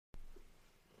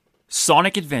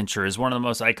Sonic Adventure is one of the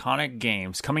most iconic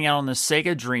games coming out on the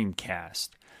Sega Dreamcast.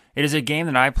 It is a game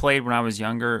that I played when I was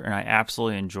younger, and I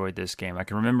absolutely enjoyed this game. I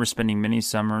can remember spending many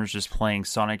summers just playing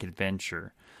Sonic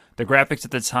Adventure. The graphics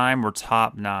at the time were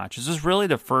top notch. This was really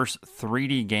the first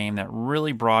 3D game that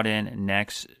really brought in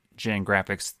next gen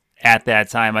graphics at that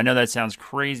time. I know that sounds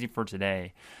crazy for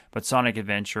today, but Sonic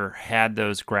Adventure had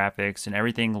those graphics, and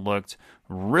everything looked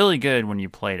really good when you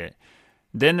played it.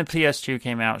 Then the PS2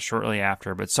 came out shortly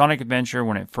after, but Sonic Adventure,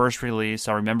 when it first released,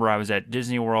 I remember I was at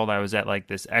Disney World, I was at like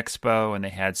this expo, and they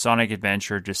had Sonic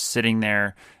Adventure just sitting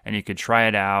there, and you could try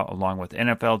it out along with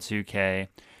NFL 2K,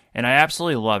 and I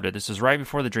absolutely loved it. This was right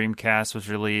before the Dreamcast was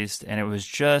released, and it was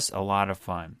just a lot of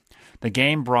fun. The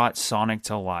game brought Sonic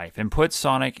to life and put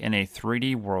Sonic in a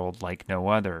 3D world like no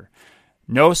other.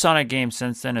 No Sonic game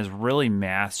since then has really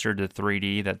mastered the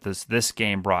 3D that this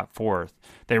game brought forth.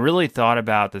 They really thought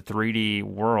about the 3D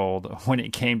world when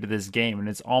it came to this game, and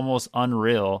it's almost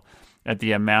unreal at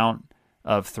the amount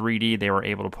of 3D they were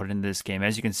able to put into this game.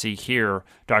 As you can see here,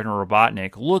 Dr.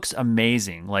 Robotnik looks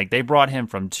amazing. Like, they brought him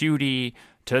from 2D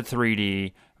to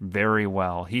 3D very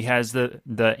well. He has the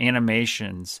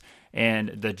animations and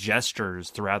the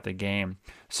gestures throughout the game.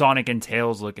 Sonic and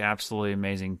Tails look absolutely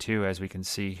amazing too, as we can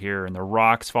see here, and the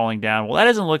rocks falling down. Well, that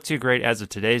doesn't look too great as of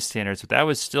today's standards, but that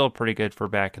was still pretty good for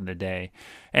back in the day.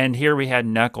 And here we had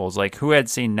Knuckles. Like, who had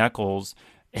seen Knuckles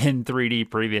in 3D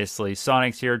previously?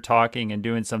 Sonic's here talking and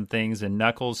doing some things, and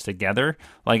Knuckles together,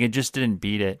 like, it just didn't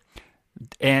beat it.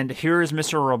 And here is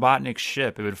Mr. Robotnik's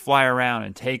ship. It would fly around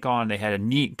and take on. They had a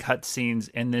neat cutscenes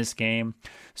in this game.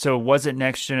 So was it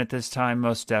next gen at this time?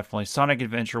 Most definitely. Sonic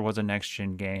Adventure was a next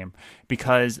gen game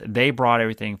because they brought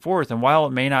everything forth. And while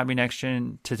it may not be next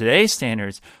gen to today's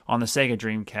standards, on the Sega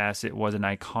Dreamcast, it was an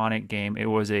iconic game. It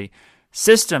was a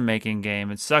system making game.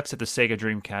 It sucks that the Sega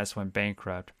Dreamcast went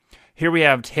bankrupt. Here we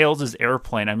have Tails'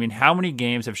 airplane. I mean, how many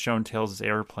games have shown Tails'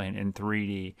 airplane in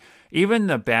 3D? Even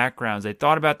the backgrounds, they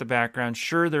thought about the backgrounds.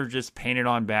 Sure, they're just painted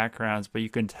on backgrounds, but you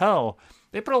can tell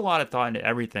they put a lot of thought into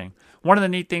everything. One of the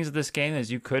neat things of this game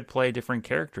is you could play different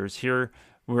characters. Here,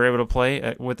 we were able to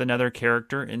play with another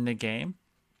character in the game.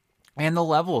 And the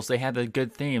levels, they had the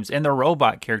good themes. And the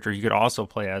robot character you could also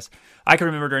play as. I can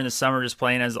remember during the summer just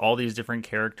playing as all these different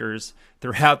characters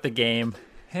throughout the game.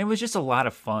 And it was just a lot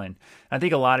of fun. I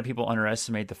think a lot of people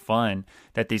underestimate the fun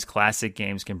that these classic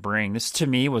games can bring. This, to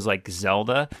me, was like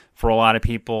Zelda for a lot of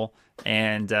people.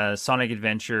 And Sonic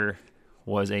Adventure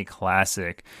was a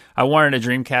classic. I wanted a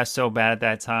Dreamcast so bad at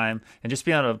that time. And just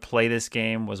being able to play this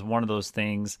game was one of those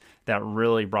things that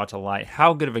really brought to light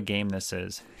how good of a game this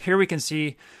is. Here we can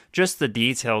see just the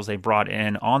details they brought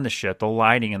in on the ship. The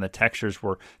lighting and the textures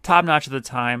were top-notch at the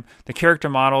time. The character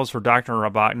models for Dr.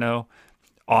 Robotnik,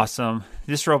 awesome.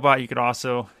 This robot you could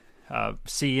also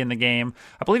see in the game.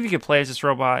 I believe you could play as this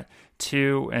robot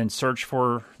too and search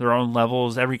for their own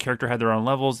levels. Every character had their own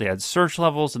levels. They had search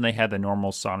levels and they had the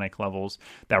normal Sonic levels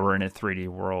that were in a 3D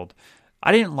world.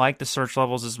 I didn't like the search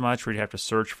levels as much where you'd have to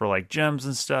search for like gems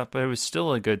and stuff, but it was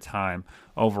still a good time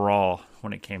overall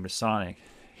when it came to Sonic.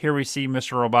 Here we see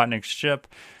Mr. Robotnik's ship.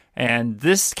 And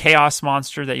this chaos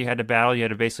monster that you had to battle, you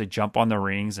had to basically jump on the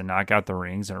rings and knock out the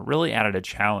rings, and it really added a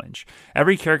challenge.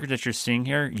 Every character that you're seeing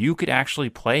here, you could actually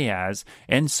play as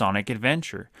in Sonic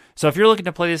Adventure. So if you're looking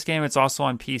to play this game, it's also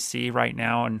on PC right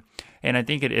now, and I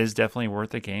think it is definitely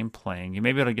worth a game playing. You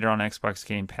may be able to get it on Xbox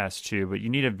Game Pass too, but you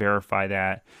need to verify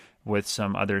that with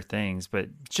some other things. But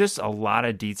just a lot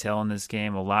of detail in this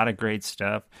game, a lot of great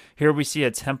stuff. Here we see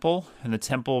a temple, and the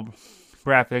temple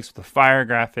graphics with the fire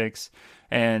graphics,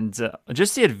 and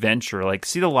just the adventure. Like,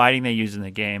 see the lighting they use in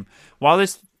the game. While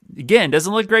this, again,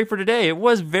 doesn't look great for today, it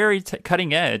was very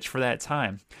cutting edge for that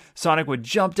time. Sonic would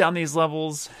jump down these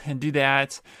levels and do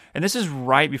that. And this is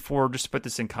right before, just to put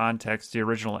this in context, the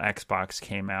original Xbox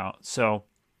came out. So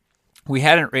we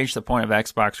hadn't reached the point of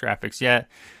Xbox graphics yet,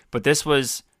 but this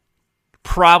was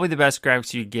probably the best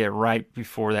graphics you could get right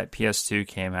before that PS2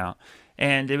 came out.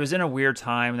 And it was in a weird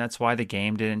time, and that's why the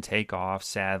game didn't take off,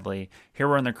 sadly. Here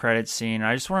we're in the credits scene, and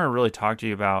I just want to really talk to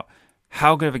you about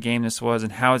how good of a game this was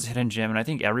and how it's a hidden gem. And I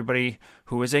think everybody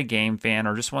who is a game fan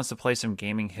or just wants to play some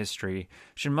gaming history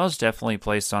should most definitely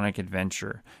play Sonic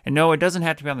Adventure. And no, it doesn't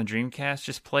have to be on the Dreamcast.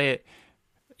 Just play it.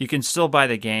 You can still buy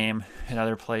the game in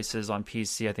other places on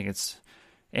PC. I think it's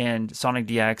and Sonic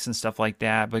DX and stuff like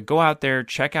that. But go out there,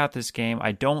 check out this game.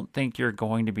 I don't think you're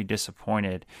going to be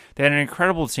disappointed. They had an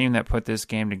incredible team that put this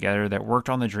game together that worked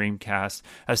on the Dreamcast,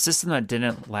 a system that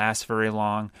didn't last very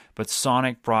long, but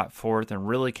Sonic brought forth and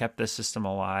really kept this system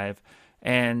alive.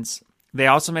 And They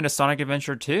also made a Sonic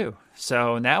Adventure 2.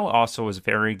 So and that also was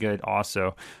very good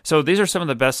also. So these are some of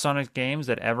the best Sonic games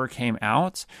that ever came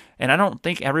out. And I don't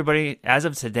think everybody, as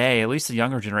of today, at least the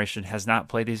younger generation, has not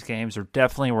played these games. They're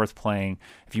definitely worth playing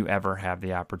if you ever have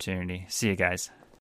the opportunity. See you guys.